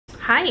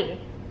Hi.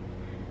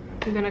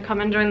 You gonna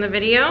come and join the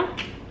video?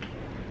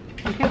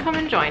 You can come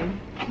and join.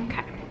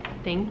 Okay,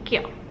 thank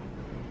you.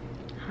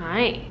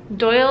 Hi.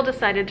 Doyle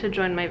decided to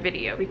join my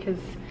video because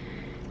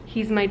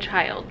he's my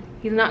child.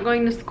 He's not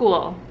going to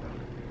school.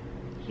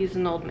 He's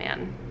an old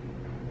man.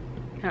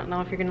 I don't know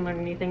if you're gonna learn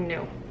anything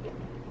new.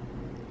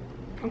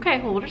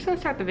 Okay, well, we're just gonna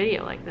start the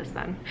video like this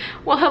then.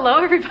 Well, hello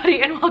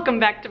everybody and welcome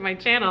back to my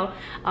channel.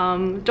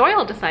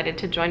 Doyle decided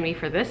to join me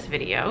for this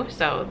video,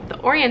 so the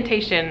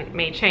orientation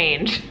may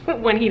change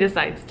when he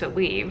decides to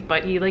leave,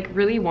 but he like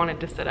really wanted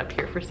to sit up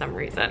here for some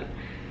reason.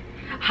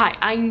 Hi,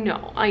 I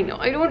know, I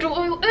don't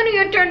show you any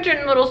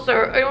attention, little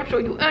sir. I don't show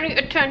you any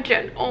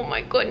attention. Oh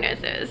my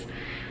goodnesses.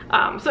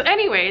 So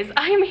anyways,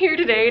 I'm here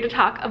today to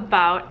talk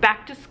about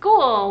back to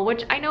school,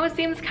 which I know it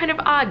seems kind of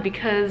odd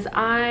because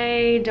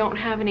I don't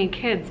have any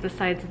kids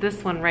besides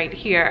this one right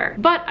here.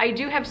 But I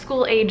do have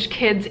school-age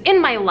kids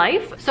in my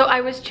life. So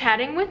I was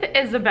chatting with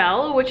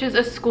Isabel, which is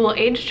a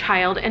school-age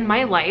child in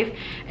my life,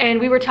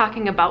 and we were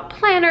talking about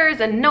planners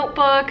and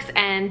notebooks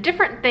and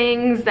different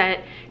things that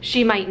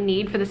she might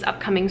need for this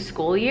upcoming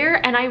school year.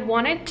 And I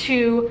wanted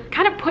to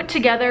kind of put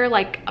together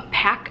like a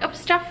pack of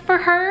stuff for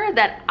her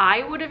that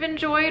I would have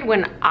enjoyed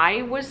when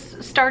I was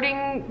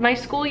starting my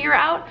school year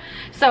out.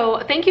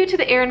 So thank you to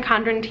the Erin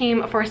Condren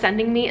team for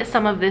sending me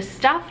some of this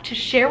stuff to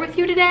share with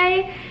you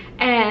today.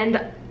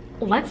 And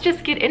let's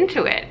just get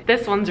into it.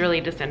 This one's really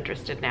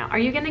disinterested now. Are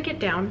you gonna get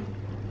down?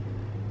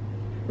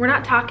 We're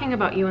not talking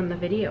about you in the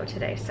video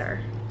today,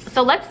 sir.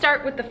 So let's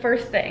start with the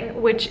first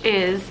thing, which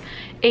is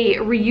a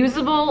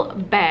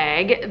reusable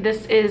bag.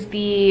 This is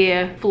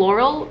the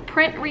floral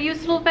print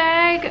reusable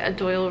bag.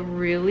 Doyle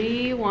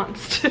really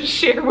wants to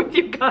share with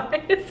you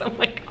guys. Oh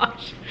my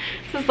gosh,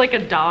 this is like a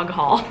dog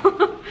haul.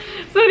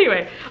 So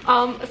anyway,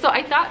 so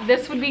I thought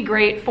this would be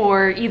great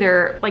for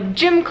either like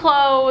gym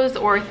clothes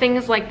or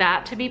things like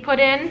that to be put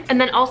in. And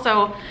then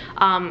also,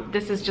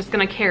 this is just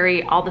gonna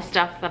carry all the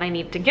stuff that I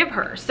need to give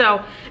her.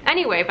 So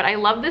anyway, but I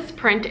love this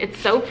print. It's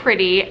so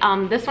pretty.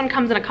 This one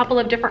comes in a couple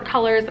of different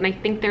colors, and I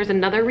think there's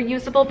another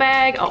reusable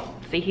bag. Oh,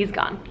 see, he's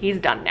gone. He's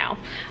done now.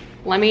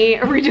 Let me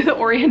redo the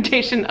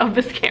orientation of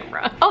this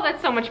camera. Oh,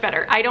 that's so much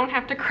better. I don't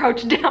have to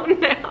crouch down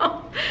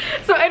now.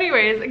 So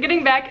anyways,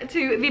 getting back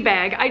to the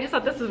bag, I just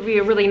thought this would be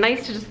really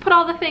nice to just put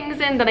all the things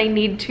in that I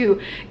need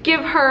to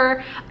give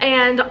her.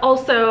 And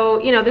also,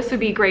 you know, this would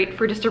be great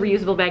for just a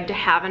reusable bag to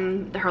have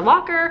in her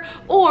locker,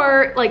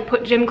 or like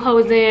put gym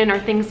clothes in or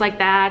things like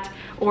that,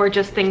 or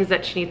just things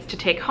that she needs to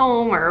take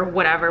home or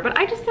whatever. But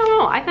I just don't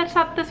know. I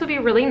thought this would be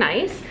really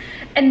nice.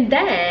 And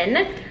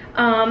then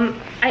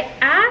I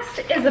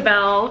asked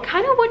Isabel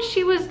kind of what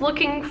she was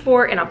looking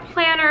for in a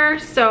planner,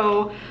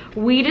 so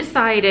we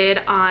decided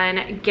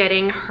on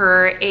getting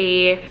her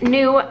a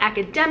new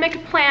academic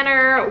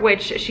planner,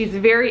 which she's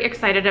very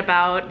excited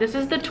about. This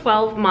is the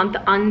 12-month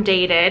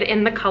undated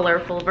in the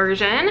colorful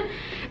version.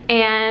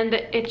 And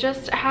it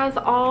just has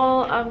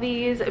all of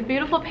these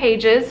beautiful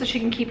pages so she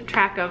can keep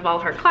track of all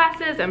her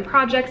classes and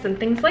projects and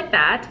things like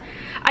that.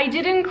 I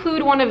did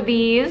include one of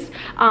these.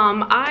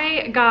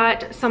 I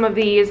got some of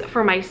these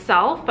for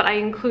myself, but I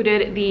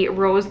included the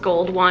rose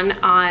gold one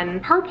on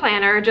her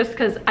planner just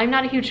because I'm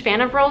not a huge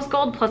fan of rose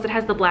gold. Plus it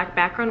has the black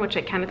background, which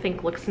I kind of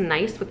think looks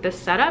nice with this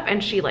setup,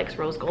 and she likes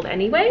rose gold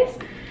anyways.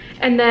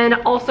 And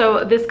then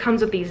also this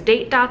comes with these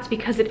date dots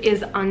because it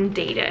is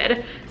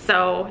undated.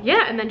 So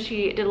yeah, and then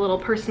she did a little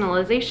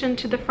personalization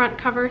to the front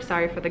cover.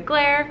 Sorry for the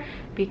glare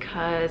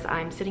because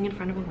I'm sitting in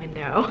front of a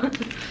window.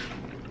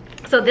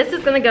 So this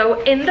is gonna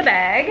go in the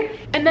bag.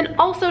 And then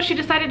also she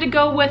decided to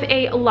go with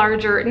a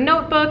larger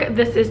notebook.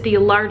 This is the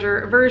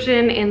larger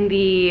version in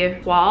the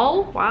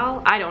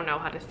I don't know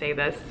how to say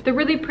this. The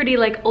really pretty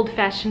like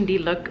old-fashioned-y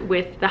look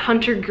with the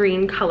hunter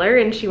green color,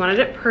 and she wanted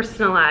it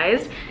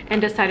personalized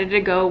and decided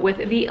to go with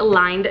the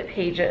lined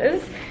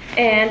pages.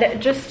 And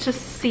just to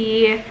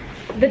see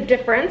the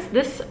difference,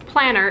 this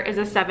planner is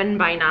a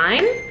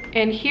 7x9.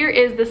 And here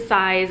is the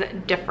size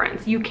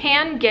difference. You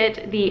can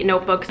get the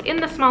notebooks in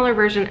the smaller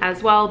version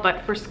as well,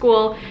 but for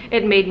school,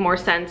 it made more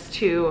sense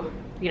to,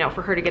 you know,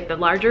 for her to get the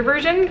larger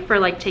version for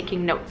like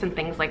taking notes and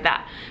things like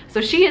that. So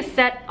she is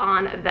set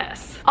on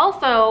this.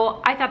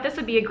 Also, I thought this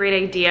would be a great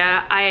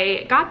idea.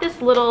 I got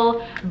this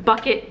little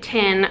bucket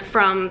tin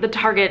from the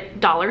Target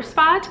dollar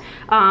spot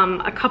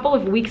a couple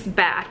of weeks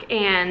back,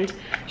 and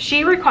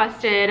she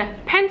requested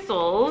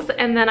pencils,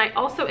 and then I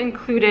also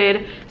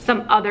included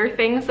some other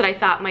things that I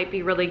thought might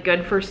be really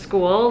good for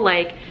school,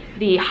 like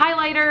the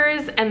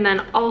highlighters, and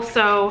then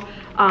also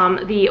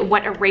the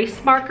wet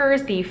erase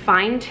markers, the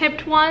fine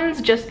tipped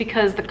ones, just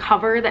because the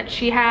cover that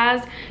she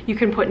has, you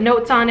can put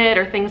notes on it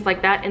or things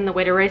like that in the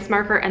wet erase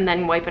marker and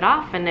then wipe it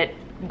off, and it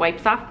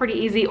wipes off pretty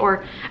easy,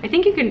 or I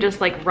think you can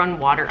just like run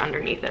water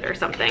underneath it or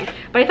something.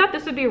 But I thought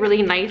this would be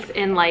really nice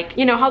in, like,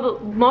 you know how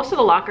most of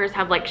the lockers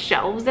have like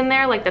shelves in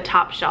there, like the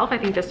top shelf. I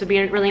think this would be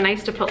really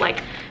nice to put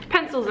like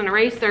pencils and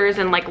erasers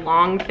and like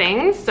long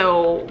things,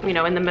 so you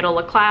know, in the middle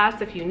of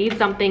class, if you need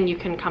something, you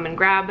can come and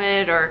grab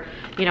it, or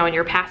you know, in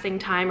your passing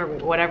time or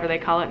whatever they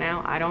call it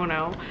now. I don't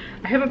know,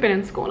 I haven't been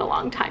in school in a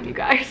long time, you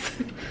guys.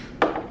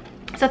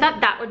 So I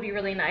thought that would be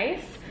really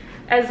nice,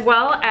 as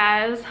well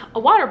as a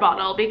water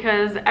bottle,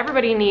 because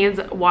everybody needs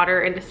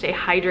water and to stay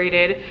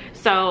hydrated.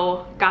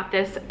 So got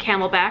this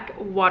Camelback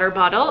water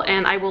bottle,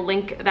 and I will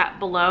link that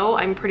below.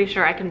 I'm pretty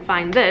sure I can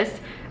find this.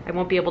 I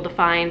won't be able to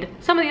find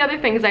some of the other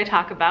things I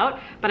talk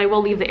about, but I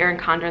will leave the Erin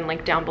Condren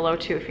link down below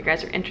too if you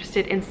guys are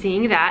interested in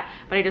seeing that.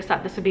 But I just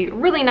thought this would be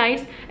really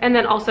nice. And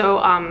then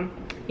also,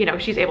 you know,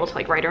 she's able to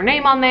like write her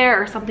name on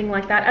there or something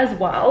like that as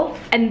well.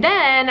 And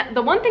then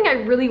the one thing I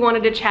really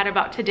wanted to chat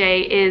about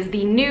today is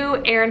the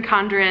new Erin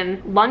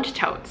Condren lunch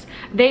totes.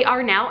 They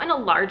are now in a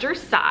larger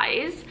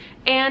size,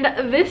 and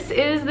this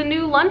is the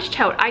new lunch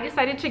tote. I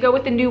decided to go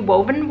with the new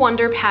Woven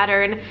Wonder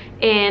pattern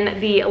in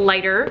the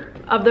lighter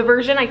of the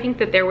version. I think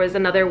that there was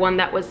another one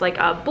that was like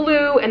a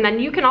blue, and then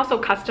you can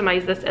also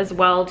customize this as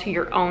well to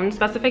your own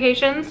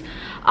specifications.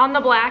 On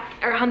the back,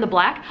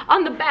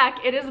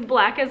 it is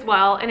black as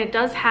well, and it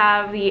does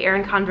have the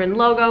Erin Condren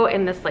logo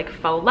in this like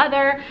faux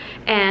leather,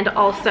 and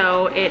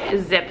also it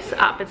zips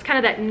up. It's kind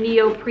of that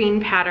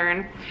neoprene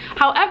pattern.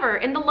 However,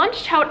 in the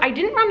lunch tote, I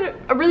didn't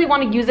really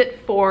want to use it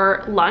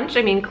for lunch.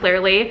 I mean,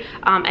 clearly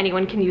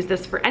anyone can use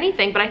this for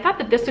anything, but I thought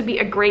that this would be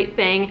a great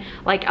thing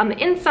like on the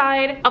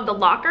inside of the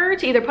locker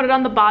to either put it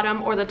on the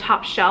bottom or the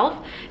top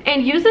shelf,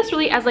 and use this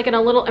really as like a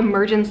little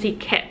emergency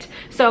kit.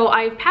 So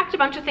I've packed a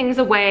bunch of things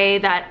away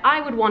that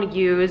I would want to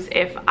use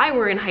if I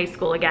were in high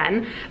school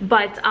again,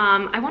 but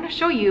I want to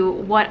show you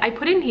what I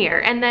put in here,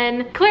 and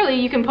then clearly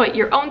you can put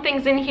your own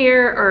things in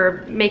here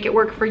or make it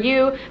work for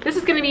you. This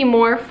is going to be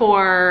more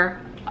for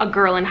a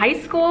girl in high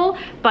school,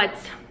 but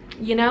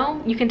you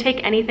know, you can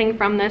take anything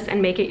from this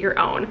and make it your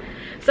own.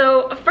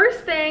 So first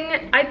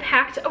thing I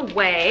packed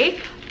away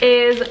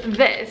is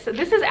this.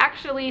 This is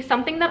actually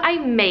something that I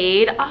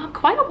made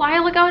quite a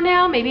while ago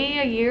now, maybe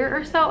a year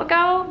or so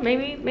ago,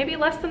 maybe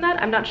less than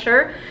that, I'm not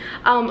sure.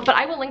 But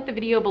I will link the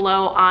video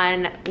below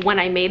on when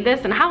I made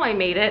this and how I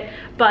made it.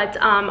 But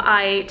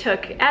I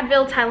took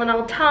Advil,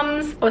 Tylenol,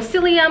 Tums,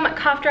 Oscillium,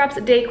 cough drops,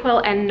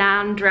 Dayquil, and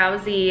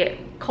non-drowsy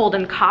cold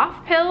and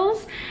cough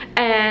pills,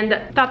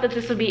 and thought that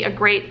this would be a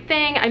great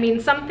thing. I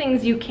mean, some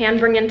things you can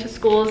bring into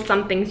schools,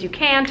 some things you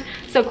can't.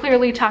 So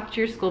clearly talk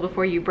to your school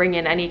before you bring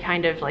in any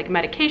kind of like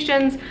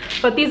medications,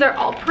 but these are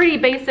all pretty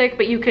basic,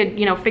 but you could,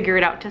 you know, figure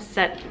it out to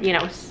set, you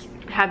know,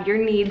 have your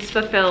needs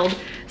fulfilled.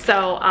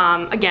 So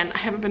again, I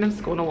haven't been in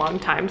school in a long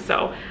time,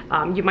 so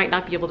you might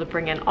not be able to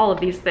bring in all of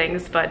these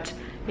things, but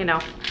you know,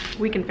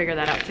 we can figure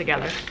that out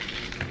together.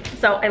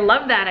 So I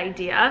love that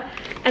idea.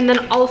 And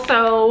then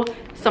also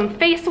some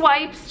face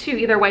wipes to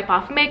either wipe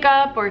off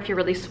makeup, or if you're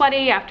really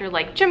sweaty after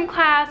like gym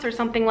class or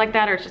something like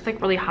that, or it's just like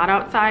really hot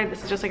outside,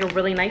 this is just like a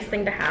really nice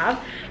thing to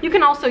have. You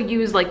can also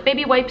use like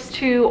baby wipes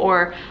too,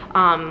 or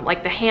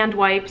like the hand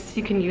wipes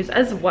you can use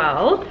as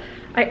well.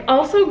 I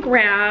also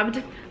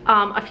grabbed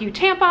a few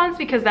tampons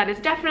because that is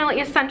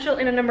definitely essential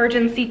in an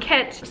emergency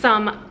kit.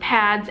 Some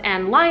pads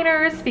and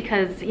liners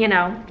because, you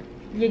know,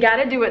 you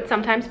gotta do it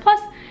sometimes.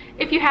 Plus,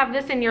 if you have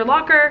this in your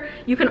locker,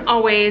 you can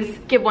always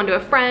give one to a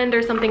friend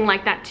or something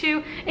like that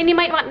too, and you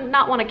might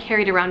not want to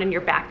carry it around in your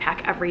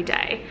backpack every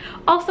day.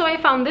 Also, I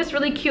found this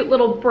really cute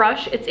little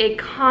brush. It's a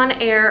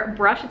Conair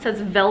brush. It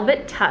says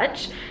Velvet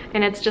Touch,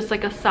 and it's just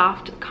like a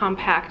soft,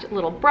 compact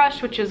little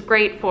brush, which is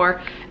great for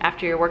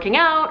after you're working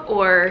out,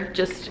 or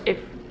just if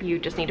you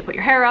just need to put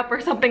your hair up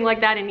or something like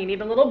that and you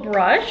need a little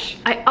brush.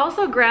 I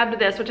also grabbed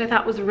this, which I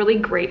thought was really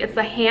great. It's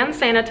the hand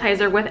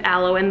sanitizer with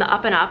aloe in the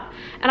Up and Up,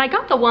 and I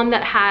got the one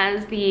that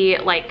has the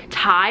like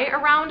tie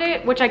around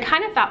it, which I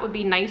kind of thought would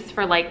be nice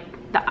for like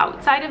the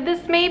outside of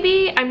this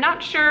maybe. I'm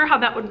not sure how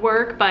that would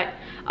work, but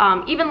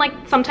even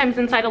like sometimes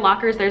inside of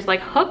lockers there's like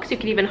hooks. You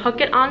can even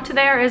hook it onto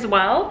there as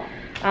well,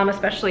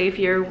 especially if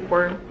you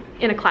were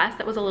in a class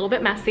that was a little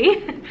bit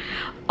messy.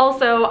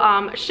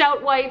 Also,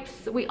 shout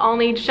wipes. We all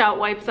need shout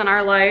wipes in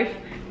our life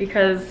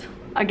because,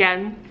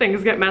 again,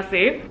 things get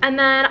messy. And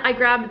then I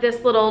grabbed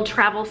this little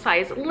travel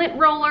size lint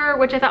roller,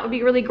 which I thought would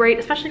be really great,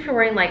 especially if you're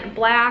wearing like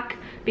black,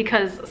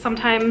 because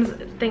sometimes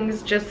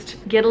things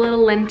just get a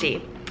little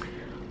linty.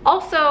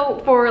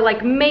 Also for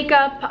like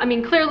makeup, I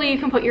mean, clearly you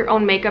can put your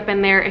own makeup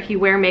in there if you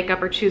wear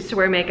makeup or choose to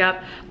wear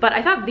makeup, but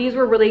I thought these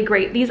were really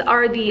great. These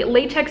are the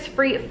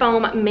latex-free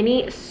foam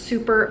mini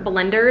super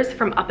blenders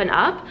from Up and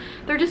Up.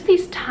 They're just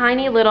these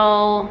tiny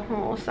little,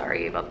 oh,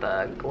 sorry about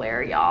the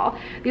glare, y'all.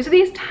 These are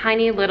these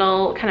tiny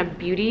little kind of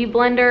beauty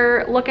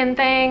blender looking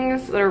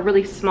things that are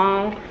really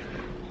small.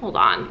 Hold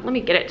on, let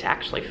me get it to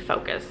actually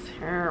focus.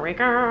 Here we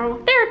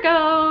go. There it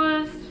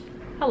goes.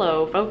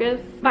 Hello,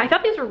 focus. But I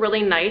thought these were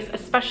really nice,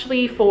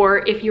 especially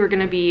for if you were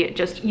gonna be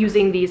just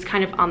using these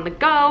kind of on the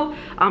go.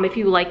 If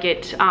you like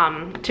it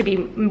to be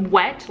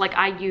wet, like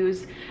I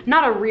use,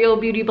 not a real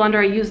beauty blender,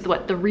 I use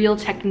the Real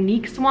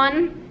Techniques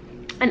one.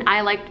 And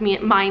I like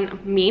mine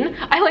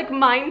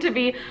to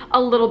be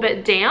a little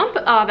bit damp.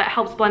 That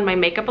helps blend my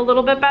makeup a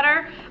little bit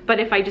better. But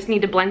if I just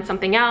need to blend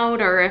something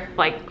out, or if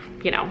like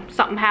you know,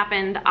 something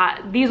happened,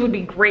 these would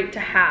be great to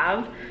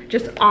have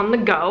just on the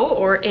go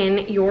or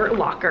in your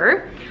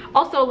locker.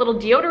 Also a little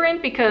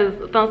deodorant because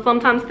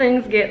sometimes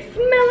things get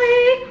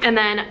smelly. And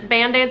then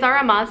Band-Aids are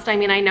a must. I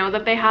mean, I know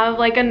that they have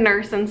like a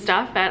nurse and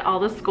stuff at all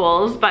the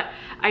schools, but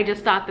I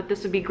just thought that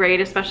this would be great,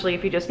 especially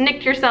if you just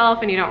nicked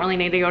yourself and you don't really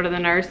need to go to the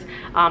nurse,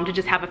 to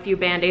just have a few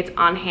Band-Aids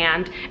on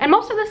hand. And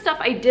most of this stuff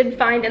I did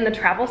find in the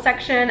travel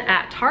section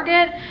at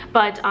Target,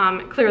 but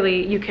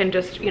clearly you can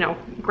just, you know,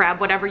 grab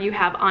whatever you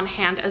have on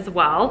hand as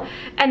well.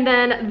 And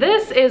then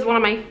this is one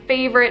of my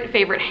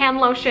favorite hand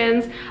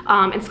lotions.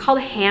 It's called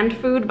Hand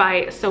Food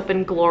by Soap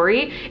and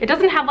Glory. It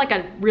doesn't have like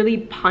a really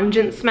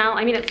pungent smell.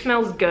 I mean, it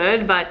smells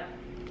good, but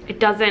it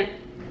doesn't,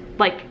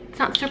 like, it's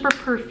not super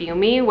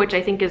perfumey, which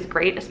I think is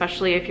great,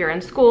 especially if you're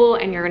in school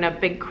and you're in a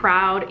big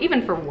crowd,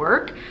 even for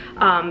work.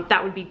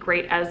 That would be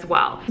great as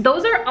well.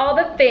 Those are all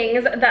the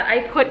things that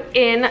I put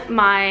in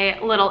my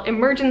little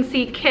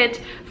emergency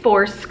kit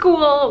for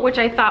school, which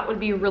I thought would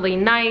be really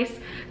nice.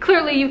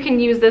 Clearly you can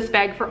use this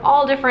bag for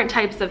all different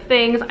types of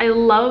things. I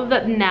love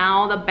that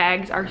now the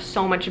bags are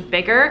so much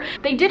bigger.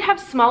 They did have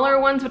smaller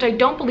ones, which I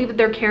don't believe that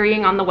they're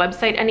carrying on the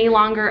website any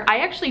longer. I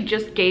actually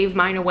just gave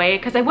mine away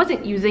because I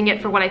wasn't using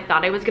it for what I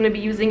thought I was gonna be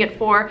using it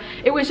for.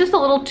 It was just a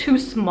little too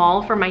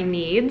small for my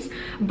needs,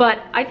 but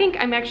I think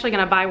I'm actually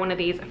gonna buy one of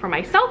these for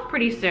myself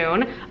pretty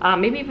soon.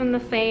 Maybe even the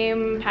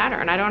same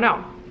pattern, I don't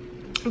know.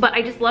 But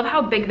I just love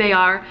how big they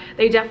are.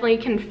 They definitely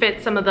can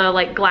fit some of the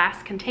like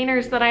glass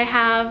containers that I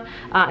have,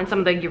 and some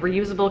of the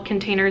reusable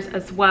containers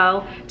as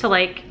well, to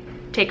like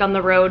take on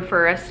the road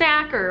for a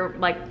snack or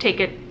like take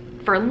it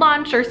for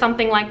lunch or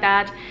something like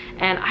that.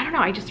 And I don't know,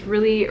 I just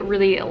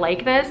really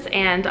like this.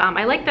 And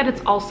I like that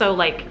it's also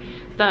like,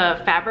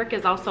 the fabric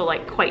is also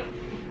like quite,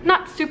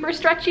 not super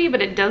stretchy, but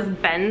it does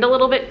bend a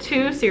little bit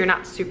too, so you're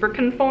not super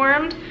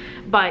conformed.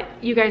 But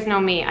you guys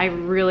know me, I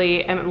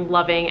really am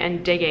loving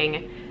and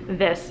digging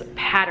this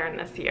pattern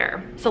this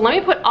year. So let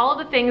me put all of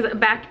the things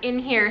back in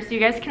here so you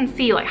guys can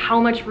see like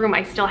how much room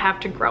I still have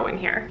to grow in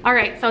here. All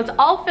right, so it's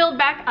all filled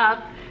back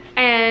up.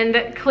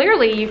 And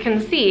clearly you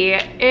can see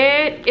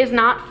it is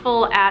not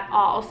full at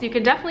all. So you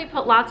could definitely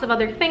put lots of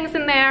other things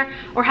in there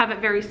or have it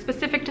very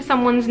specific to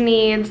someone's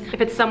needs.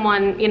 If it's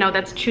someone, you know,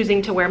 that's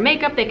choosing to wear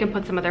makeup, they can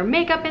put some of their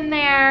makeup in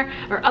there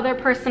or other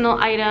personal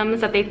items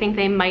that they think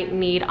they might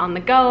need on the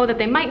go that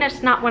they might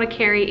just not want to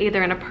carry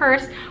either in a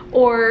purse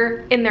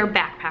or in their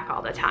backpack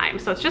all the time.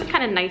 So it's just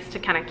kind of nice to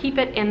kind of keep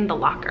it in the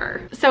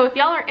locker. So if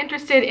y'all are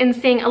interested in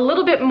seeing a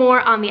little bit more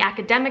on the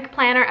academic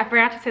planner, I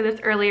forgot to say this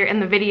earlier in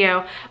the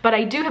video, but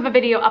I do have a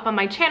video up on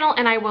my channel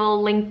and I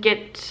will link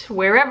it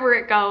wherever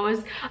it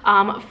goes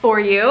for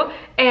you.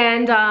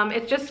 And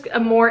it's just a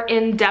more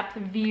in-depth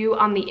view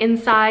on the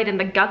inside and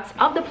the guts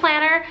of the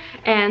planner.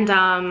 And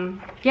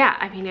yeah,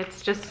 I mean,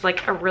 it's just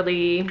like a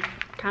really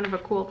kind of a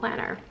cool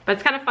planner, but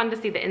it's kind of fun to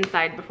see the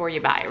inside before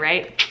you buy,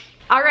 right?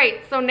 All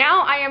right, so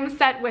now I am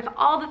set with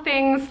all the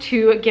things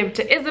to give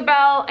to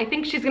Isabel. I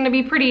think she's gonna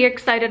be pretty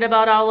excited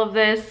about all of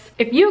this.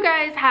 If you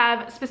guys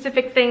have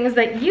specific things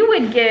that you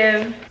would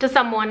give to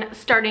someone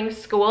starting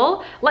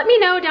school, let me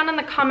know down in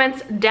the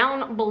comments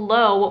down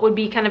below what would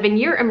be kind of in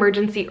your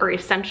emergency or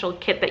essential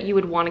kit that you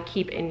would wanna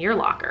keep in your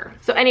locker.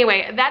 So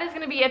anyway, that is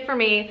gonna be it for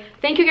me.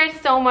 Thank you guys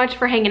so much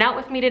for hanging out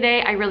with me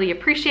today. I really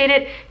appreciate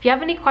it. If you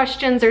have any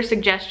questions or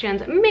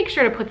suggestions, make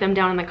sure to put them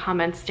down in the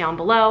comments down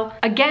below.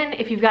 Again,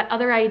 if you've got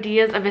other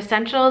ideas of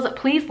essentials,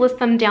 please list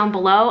them down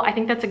below. I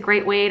think that's a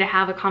great way to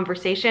have a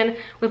conversation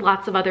with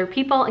lots of other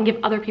people and give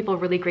other people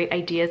really great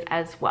ideas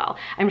as well.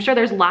 I'm sure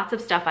there's lots of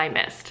stuff I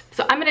missed.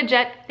 So I'm gonna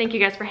jet. Thank you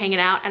guys for hanging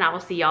out, and I will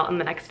see y'all in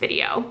the next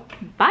video.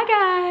 Bye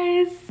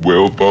guys.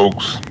 Well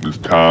folks, it's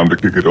time to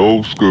kick it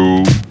old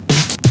school.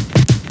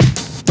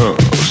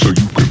 So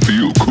you can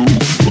feel cool.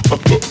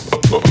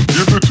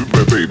 Give it to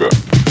me, baby.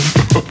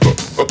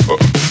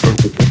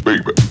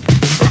 Baby.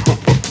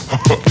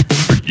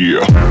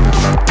 Yeah.